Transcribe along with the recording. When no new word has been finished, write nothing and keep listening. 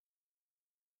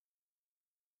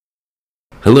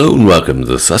Hello and welcome to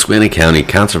the Susquehanna County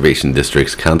Conservation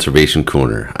District's Conservation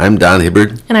Corner. I'm Don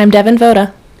Hibbard. And I'm Devin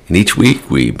Voda. And each week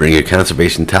we bring you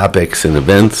conservation topics and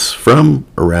events from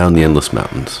around the Endless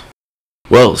Mountains.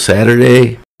 Well,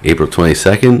 Saturday, April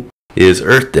 22nd, is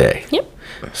Earth Day. Yep.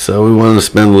 So we wanted to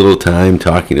spend a little time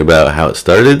talking about how it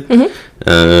started,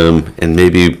 and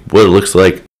maybe what it looks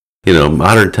like,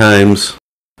 modern times.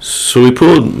 So we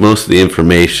pulled most of the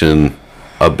information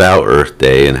about Earth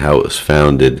Day and how it was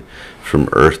founded from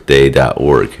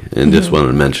earthday.org, and just wanted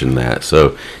to mention that.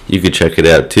 So you could check it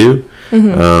out too.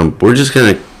 We're just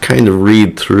going to kind of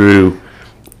read through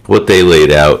what they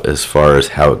laid out as far as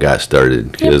how it got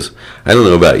started, because I don't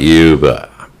know about you,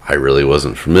 but I really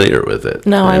wasn't familiar with it.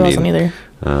 No, I wasn't either.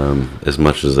 As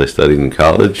much as I studied in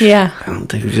college, I don't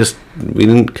think we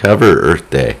didn't cover Earth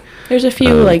Day. There's a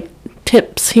few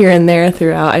tips here and there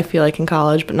throughout, I feel like, in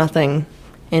college, but nothing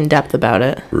in depth about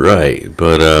it. Right,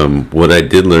 but what I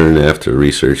did learn after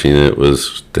researching it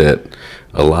was that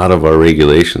a lot of our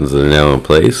regulations that are now in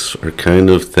place are kind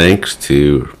of thanks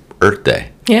to Earth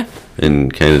Day. Yeah.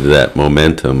 And kind of that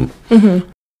momentum. Kind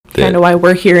of why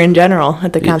we're here in general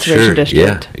at the Conservation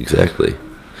District. Yeah, exactly.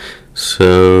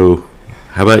 So,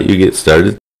 how about you get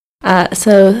started?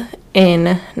 So, in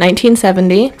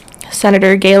 1970,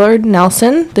 Senator Gaylord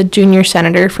Nelson, the junior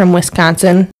senator from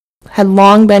Wisconsin, had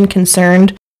long been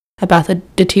concerned about the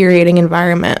deteriorating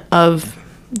environment of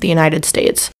the United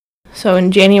States. So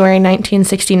in January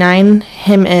 1969,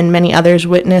 him and many others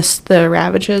witnessed the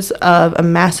ravages of a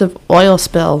massive oil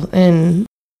spill in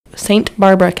St.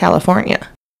 Barbara, California.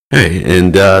 Hey,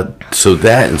 and so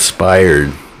that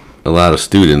inspired a lot of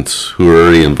students who were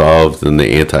already involved in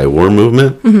the anti-war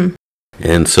movement.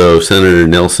 And so Senator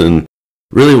Nelson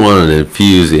really wanted to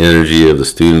infuse the energy of the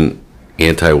student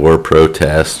anti-war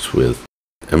protests with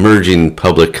emerging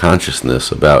public consciousness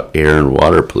about air and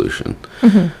water pollution.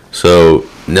 So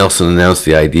Nelson announced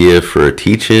the idea for a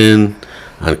teach-in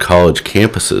on college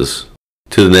campuses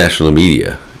to the national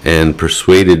media and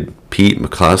persuaded Pete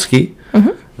McCloskey,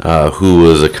 who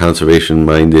was a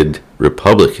conservation-minded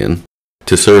Republican,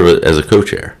 to serve as a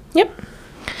co-chair. Yep.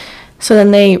 So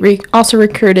then they also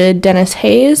recruited Dennis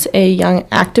Hayes, a young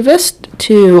activist,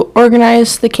 to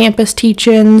organize the campus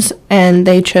teach-ins, and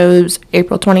they chose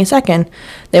April 22nd.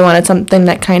 They wanted something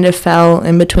that kind of fell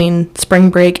in between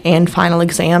spring break and final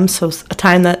exams, so a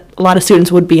time that a lot of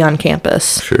students would be on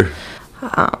campus. Sure.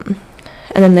 And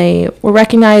then they were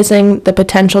recognizing the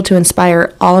potential to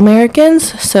inspire all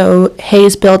Americans, so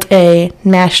Hayes built a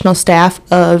national staff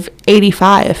of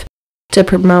 85 to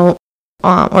promote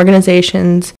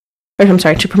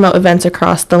to promote events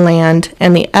across the land,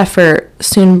 and the effort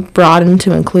soon broadened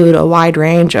to include a wide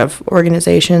range of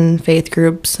organizations, faith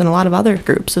groups, and a lot of other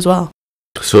groups as well.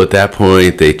 So at that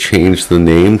point, they changed the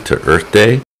name to Earth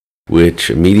Day, which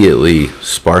immediately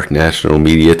sparked national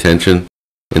media attention,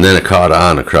 and then it caught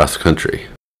on across the country.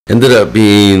 Ended up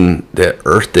being that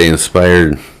Earth Day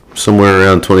inspired somewhere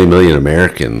around 20 million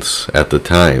Americans at the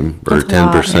time, or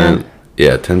 10%.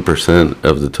 Yeah, 10%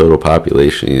 of the total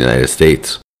population in the United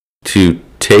States, to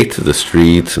take to the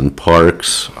streets and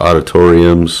parks,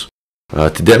 auditoriums, to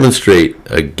demonstrate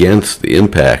against the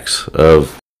impacts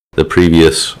of the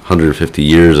previous 150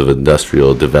 years of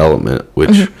industrial development,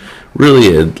 which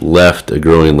really had left a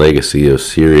growing legacy of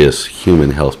serious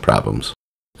human health problems.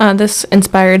 This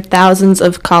inspired thousands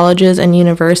of colleges and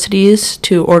universities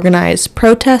to organize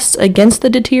protests against the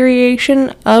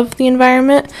deterioration of the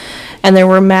environment, and there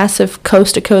were massive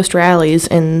coast-to-coast rallies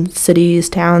in cities,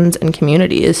 towns, and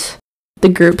communities. The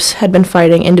groups had been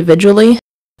fighting individually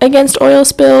against oil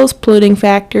spills, polluting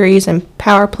factories and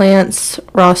power plants,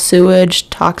 raw sewage,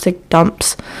 toxic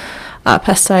dumps,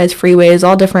 pesticides, freeways,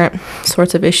 all different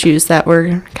sorts of issues that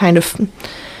were kind of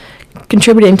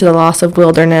contributing to the loss of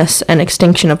wilderness and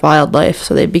extinction of wildlife.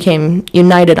 So they became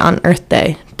united on Earth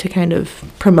Day to kind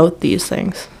of promote these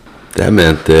things. That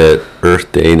meant that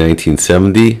Earth Day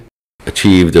 1970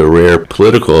 achieved a rare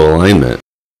political alignment,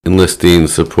 enlisting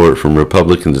support from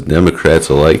Republicans and Democrats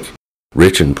alike,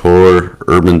 rich and poor,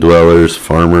 urban dwellers,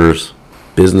 farmers,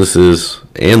 businesses,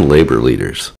 and labor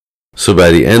leaders. So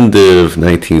by the end of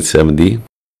 1970,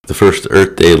 the first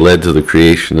Earth Day led to the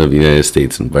creation of the United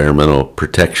States Environmental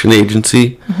Protection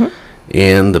Agency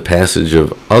and the passage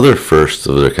of other firsts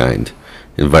of their kind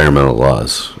environmental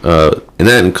laws. And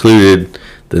that included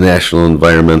the National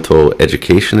Environmental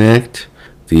Education Act,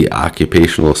 the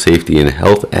Occupational Safety and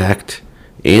Health Act,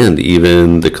 and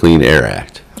even the Clean Air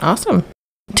Act. Awesome.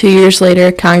 2 years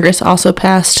later, Congress also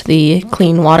passed the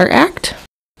Clean Water Act,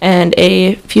 and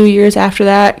a few years after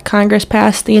that, Congress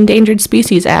passed the Endangered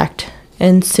Species Act,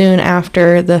 and soon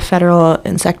after, the Federal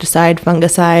Insecticide,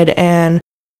 Fungicide, and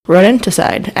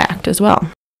Rodenticide Act as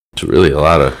well. It's really a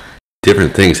lot of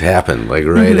different things happened, like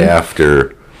right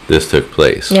after this took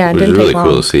place. Yeah, it which is didn't really take long.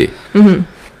 cool to see.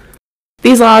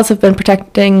 These laws have been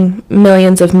protecting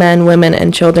millions of men, women,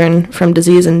 and children from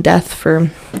disease and death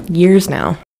for years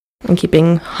now, and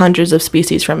keeping hundreds of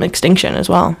species from extinction as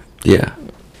well. Yeah.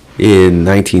 In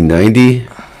 1990,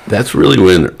 that's really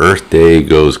when Earth Day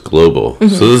goes global.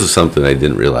 So this is something I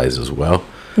didn't realize as well.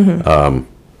 I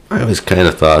always kind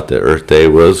of thought that Earth Day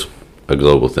was a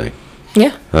global thing.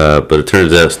 Yeah. But it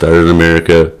turns out it started in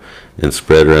America and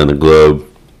spread around the globe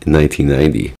in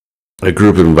 1990. A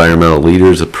group of environmental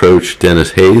leaders approached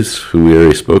Dennis Hayes, who we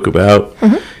already spoke about,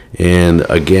 and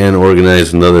again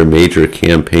organized another major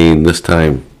campaign, this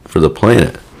time for the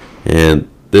planet. And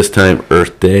this time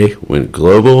Earth Day went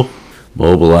global,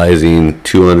 mobilizing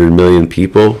 200 million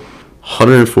people,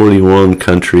 141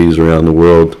 countries around the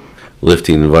world,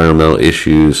 lifting environmental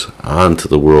issues onto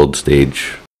the world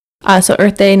stage. So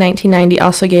Earth Day 1990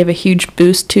 also gave a huge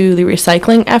boost to the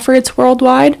recycling efforts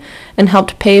worldwide and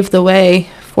helped pave the way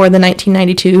for the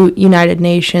 1992 United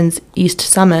Nations East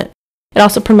Summit. It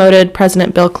also promoted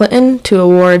President Bill Clinton to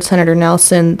award Senator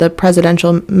Nelson the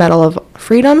Presidential Medal of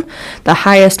Freedom, the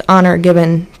highest honor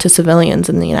given to civilians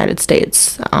in the United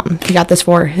States. He got this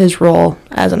for his role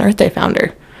as an Earth Day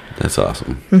founder. That's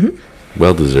awesome.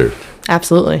 Well deserved.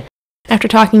 Absolutely. After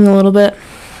talking a little bit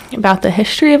about the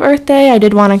history of Earth Day, I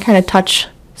did want to kind of touch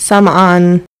some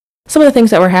on some of the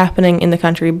things that were happening in the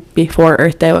country before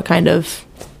Earth Day, what kind of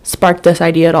sparked this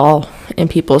idea at all in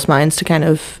people's minds to kind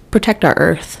of protect our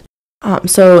Earth.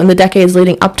 So in the decades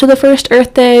leading up to the first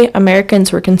Earth Day,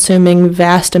 Americans were consuming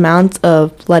vast amounts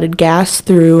of leaded gas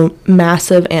through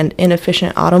massive and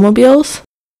inefficient automobiles.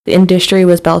 The industry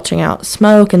was belching out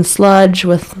smoke and sludge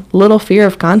with little fear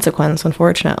of consequence,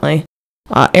 unfortunately.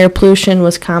 Air pollution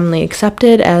was commonly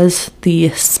accepted as the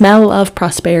smell of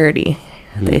prosperity,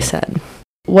 they said.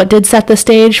 What did set the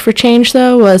stage for change,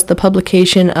 though, was the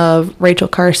publication of Rachel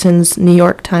Carson's New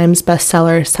York Times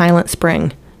bestseller, Silent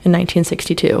Spring, in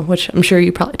 1962, which I'm sure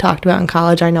you probably talked about in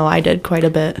college. I know I did quite a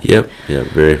bit. Yep,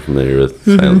 very familiar with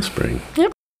Silent Spring.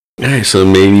 Yep. All right, so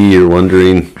maybe you're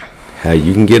wondering how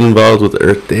you can get involved with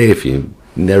Earth Day if you've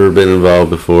never been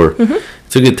involved before.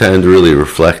 It's a good time to really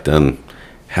reflect on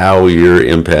how you're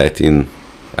impacting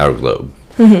our globe,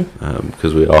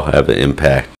 because we all have an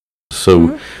impact.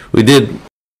 So we did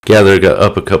gather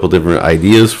up a couple different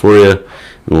ideas for you,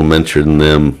 and we'll mention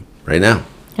them right now.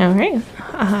 All right.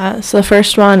 So the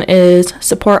first one is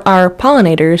support our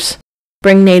pollinators.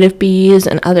 Bring native bees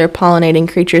and other pollinating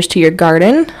creatures to your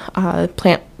garden.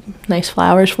 Plant nice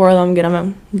flowers for them, get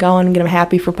them going, get them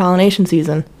happy for pollination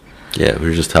season. Yeah, we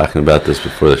were just talking about this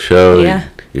before the show. Yeah.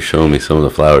 You're showing me some of the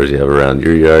flowers you have around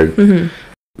your yard. And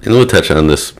we'll touch on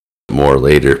this more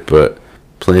later, but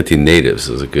planting natives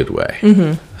is a good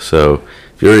way. So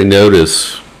if you already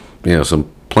notice,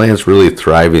 some plants really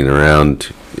thriving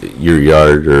around your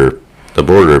yard or the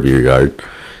border of your yard,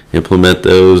 implement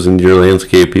those into your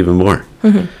landscape even more,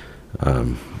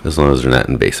 as long as they're not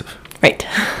invasive. Right.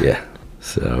 Yeah.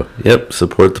 So,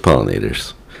 support the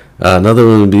pollinators. Another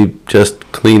one would be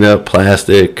just clean up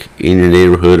plastic in your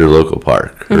neighborhood or local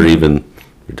park, or even,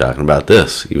 you're talking about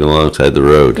this, even alongside the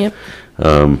road.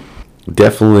 Yep.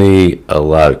 Definitely a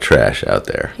lot of trash out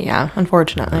there. Yeah,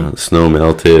 unfortunately. Snow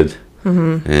melted,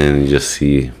 and you just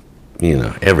see,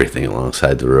 everything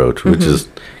alongside the road, which is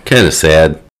kind of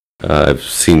sad. I've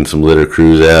seen some litter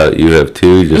crews out. You have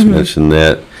too. You just mentioned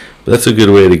that. But that's a good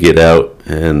way to get out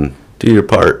and do your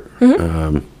part.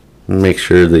 Make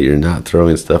sure that you're not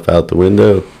throwing stuff out the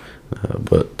window.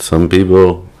 But some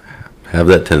people have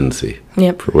that tendency.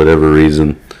 Yep. For whatever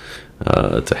reason.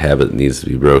 It's a habit that needs to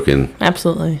be broken.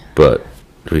 Absolutely. But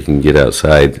we can get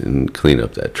outside and clean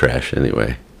up that trash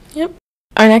anyway. Yep.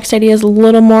 Our next idea is a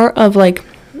little more of like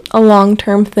a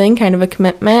long-term thing, kind of a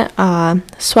commitment.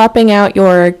 Swapping out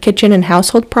your kitchen and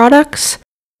household products.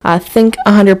 Think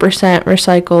 100%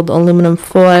 recycled aluminum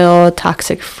foil,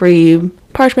 toxic-free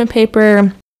parchment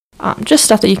paper, just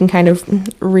stuff that you can kind of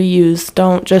reuse.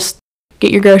 Don't just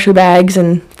get your grocery bags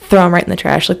and throw them right in the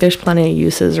trash. Like, there's plenty of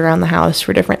uses around the house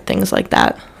for different things like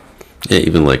that. Yeah,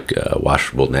 even like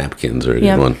washable napkins are a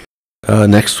good one.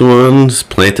 Next one's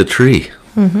plant a tree.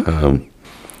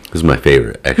 This is my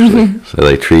favorite, actually. So I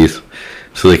like trees.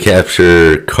 So they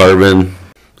capture carbon,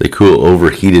 they cool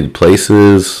overheated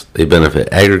places, they benefit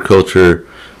agriculture,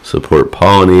 support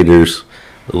pollinators.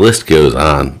 The list goes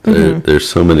on. There's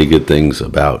so many good things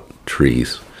about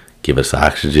trees. Give us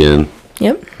oxygen.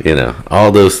 Yep.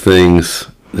 All those things.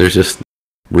 There's just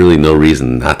really no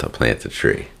reason not to plant a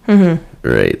tree.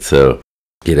 Right, so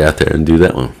get out there and do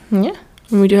that one. Yeah.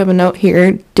 And we do have a note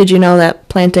here. Did you know that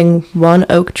planting one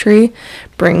oak tree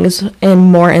brings in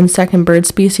more insect and bird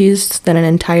species than an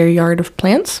entire yard of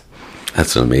plants?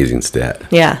 That's an amazing stat.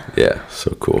 Yeah. Yeah,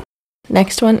 so cool.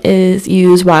 Next one is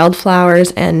use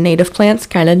wildflowers and native plants,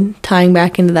 kind of tying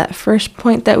back into that first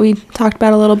point that we talked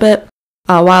about a little bit.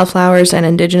 Wildflowers and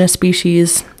indigenous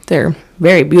species, they're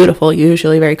very beautiful,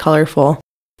 usually very colorful,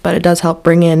 but it does help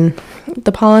bring in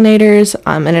the pollinators,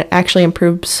 and it actually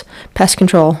improves pest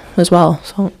control as well.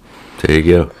 So there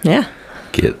you go. Yeah.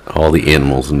 Get all the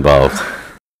animals involved.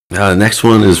 Next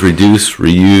one is reduce,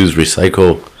 reuse,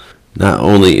 recycle, not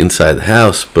only inside the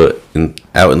house, but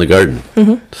out in the garden.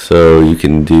 Mm-hmm. So you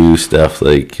can do stuff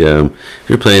like if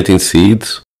you're planting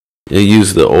seeds,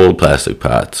 use the old plastic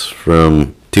pots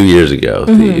from 2 years ago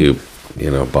that you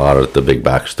bought at the big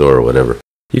box store or whatever.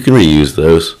 You can reuse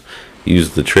those.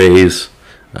 Use the trays.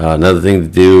 Another thing to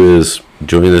do is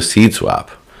join a seed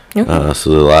swap. Okay.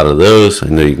 So a lot of those, I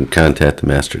know you can contact the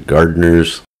master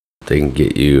gardeners. They can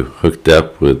get you hooked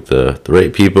up with the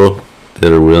right people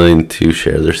that are willing to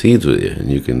share their seeds with you,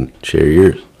 and you can share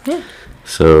yours. Yeah.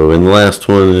 So, and the last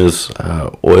one is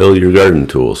oil your garden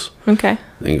tools. Okay.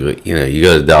 I think, you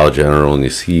go to Dollar General and you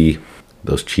see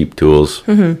those cheap tools.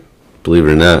 Mm-hmm. Believe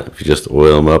it or not, if you just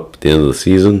oil them up at the end of the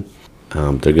season,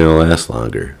 they're going to last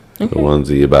longer. Okay. The ones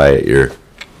that you buy at your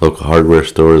local hardware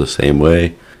store, the same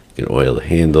way. You can oil the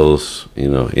handles,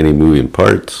 any moving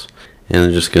parts, and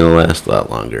they're just going to last a lot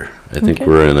longer. I think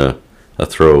we're in a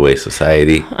throwaway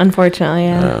society. Unfortunately,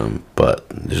 yeah. But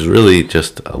there's really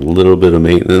just a little bit of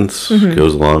maintenance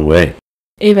goes a long way.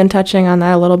 Even touching on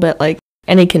that a little bit, like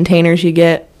any containers you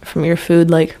get from your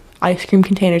food, like ice cream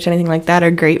containers, anything like that,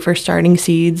 are great for starting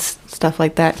seeds, stuff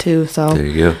like that too. So there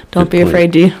you go. Don't be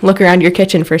afraid to look around your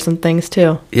kitchen for some things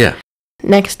too. Yeah.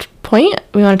 Next point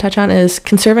we want to touch on is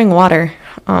conserving water.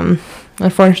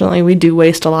 Unfortunately, we do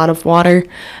waste a lot of water,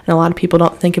 and a lot of people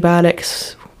don't think about it.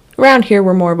 'Cause around here,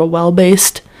 we're more of a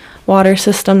well-based water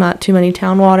system, not too many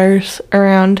town waters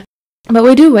around. But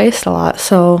we do waste a lot.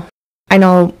 So I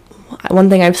know one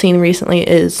thing I've seen recently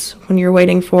is when you're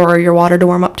waiting for your water to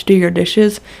warm up to do your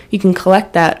dishes, you can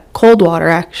collect that cold water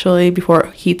actually before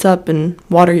it heats up and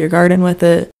water your garden with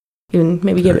it. Even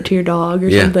maybe give it to your dog or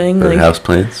something. Or house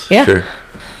plants. Yeah. Sure.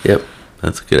 Yep.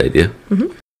 That's a good idea.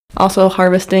 Mm-hmm. Also,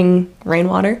 harvesting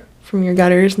rainwater from your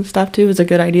gutters and stuff too is a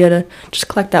good idea to just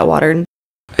collect that water.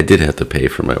 I did have to pay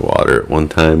for my water at one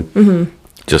time. Mm-hmm.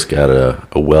 Just got a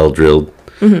well drilled,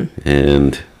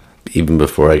 and even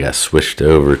before I got switched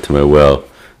over to my well,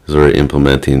 I was already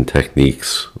implementing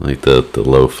techniques like the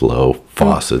low flow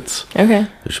faucets. Okay.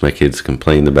 Which my kids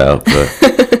complained about,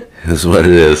 but it's what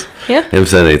it is. Yeah. I haven't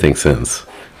said anything since.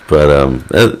 But,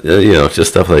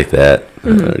 just stuff like that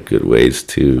are good ways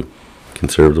to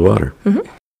conserve the water.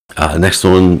 Mm-hmm. Next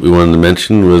one we wanted to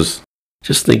mention was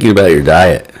just thinking about your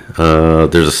diet.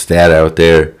 There's a stat out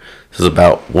there. This is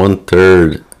about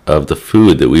 1/3 of the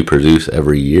food that we produce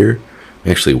every year we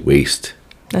actually waste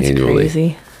annually. That's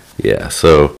crazy. Yeah,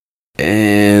 so,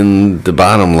 and the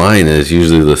bottom line is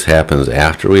usually this happens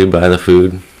after we buy the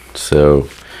food. So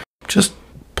just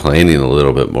planning a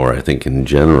little bit more, I think, in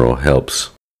general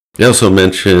helps. They also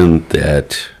mentioned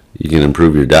that you can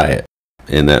improve your diet,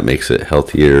 and that makes it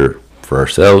healthier for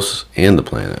ourselves and the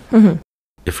planet. Mm-hmm.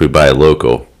 If we buy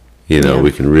local,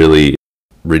 we can really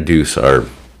reduce our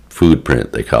food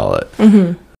print, they call it.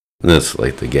 Mm-hmm. And that's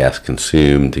like the gas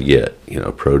consumed to get,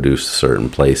 produce to certain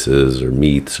places or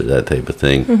meats or that type of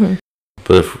thing. Mm-hmm.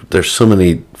 But if there's so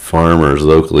many farmers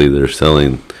locally that are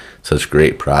selling such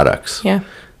great products. Yeah.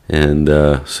 And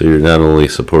so you're not only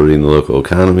supporting the local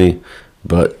economy,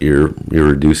 but you're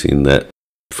reducing that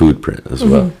food print as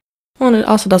well. Well, and it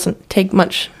also doesn't take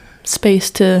much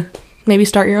space to maybe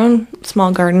start your own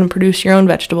small garden and produce your own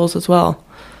vegetables as well.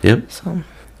 Yep. So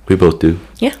we both do.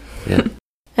 Yeah. Yeah.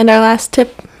 And our last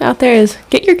tip out there is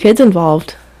get your kids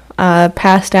involved.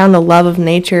 Pass down the love of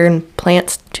nature and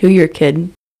plants to your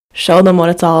kid. Show them what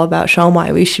it's all about. Show them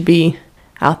why we should be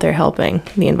out there helping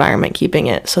the environment, keeping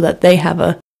it so that they have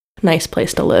a nice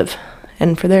place to live,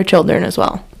 and for their children as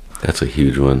well. That's a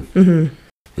huge one. Mm-hmm.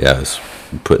 Yeah, I was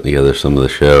putting together some of the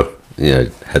show. I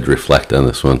had to reflect on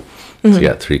this one. Mm-hmm. So I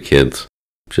got 3 kids.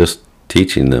 Just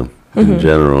teaching them in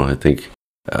general, I think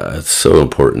it's so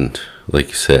important. Like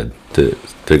you said, they're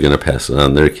going to pass it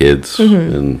on their kids,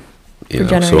 and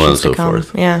so on and so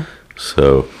forth. Yeah.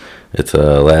 So it's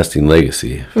a lasting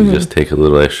legacy. If you just take a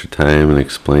little extra time and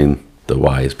explain the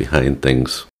whys behind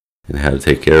things and how to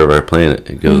take care of our planet,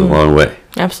 it goes a long way.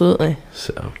 Absolutely.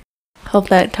 So hope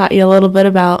that taught you a little bit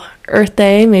about Earth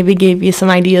Day, maybe gave you some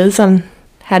ideas on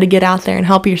how to get out there and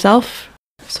help yourself.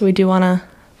 So we do want to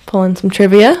pull in some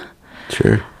trivia.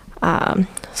 Sure.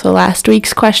 So last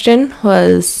week's question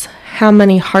was, how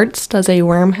many hearts does a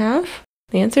worm have?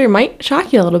 The answer might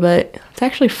shock you a little bit. It's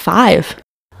actually 5.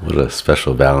 What a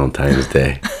special Valentine's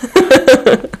Day.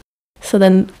 So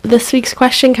then this week's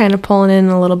question, kind of pulling in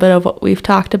a little bit of what we've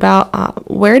talked about,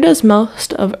 where does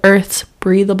most of Earth's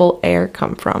breathable air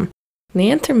come from? And the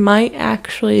answer might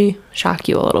actually shock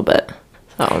you a little bit.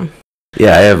 So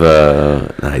yeah, I have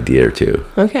an idea or two.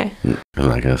 Okay. I'm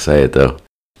not going to say it, though.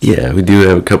 Yeah, we do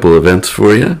have a couple events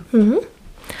for you.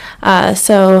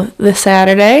 So this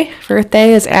Saturday, for Earthday,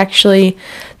 is actually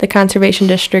the Conservation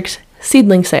District's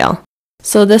seedling sale.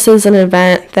 So this is an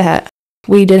event that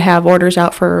we did have orders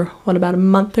out for, about a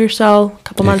month or so, a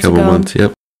couple months ago. Months,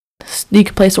 yep. You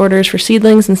could place orders for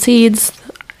seedlings and seeds.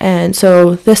 And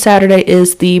so this Saturday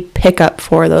is the pickup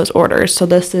for those orders. So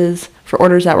this is for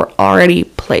orders that were already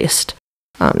placed.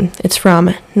 It's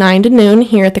from 9 to noon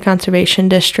here at the Conservation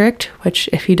District, which,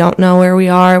 if you don't know where we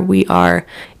are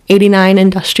 89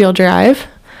 Industrial Drive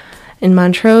in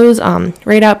Montrose,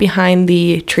 right out behind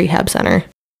the Trehab Center.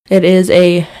 It is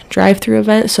a drive-through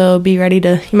event, so be ready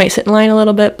you might sit in line a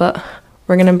little bit, but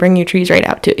we're going to bring your trees right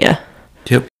out to you.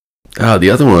 Yep.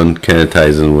 The other one kind of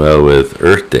ties in well with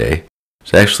Earthday.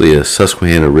 It's actually a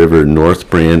Susquehanna River North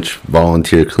Branch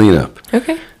volunteer cleanup.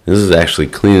 Okay. This is actually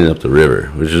cleaning up the river,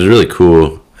 which is really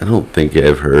cool. I don't think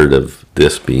I've heard of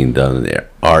this being done in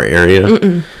our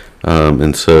area.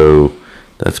 And so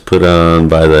that's put on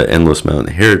by the Endless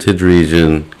Mountain Heritage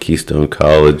Region, Keystone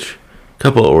College, a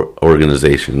couple of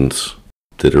organizations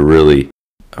that are really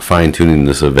fine-tuning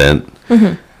this event.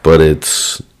 But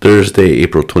it's Thursday,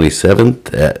 April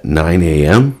 27th at 9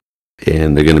 a.m.,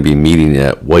 and they're going to be meeting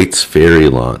at White's Ferry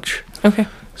Launch. Okay.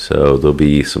 So there'll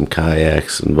be some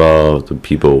kayaks involved, and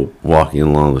people walking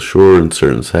along the shore in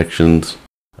certain sections.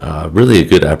 Really a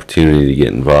good opportunity to get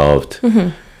involved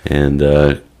and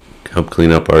help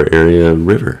clean up our area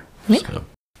river. Yeah. So.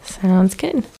 Sounds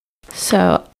good.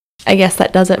 So I guess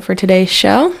that does it for today's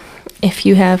show. If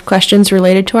you have questions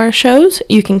related to our shows,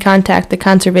 you can contact the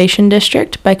Conservation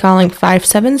District by calling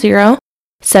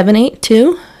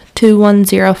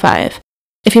 570-782-2105.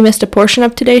 If you missed a portion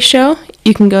of today's show,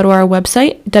 you can go to our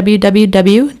website,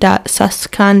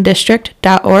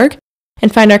 www.suscondistrict.org,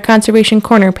 and find our Conservation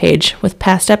Corner page with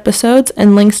past episodes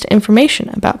and links to information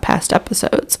about past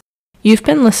episodes. You've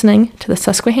been listening to the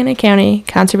Susquehanna County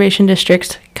Conservation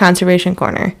District's Conservation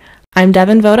Corner. I'm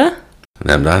Devin Voda. And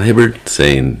I'm Don Hibbert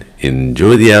saying,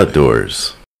 enjoy the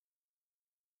outdoors.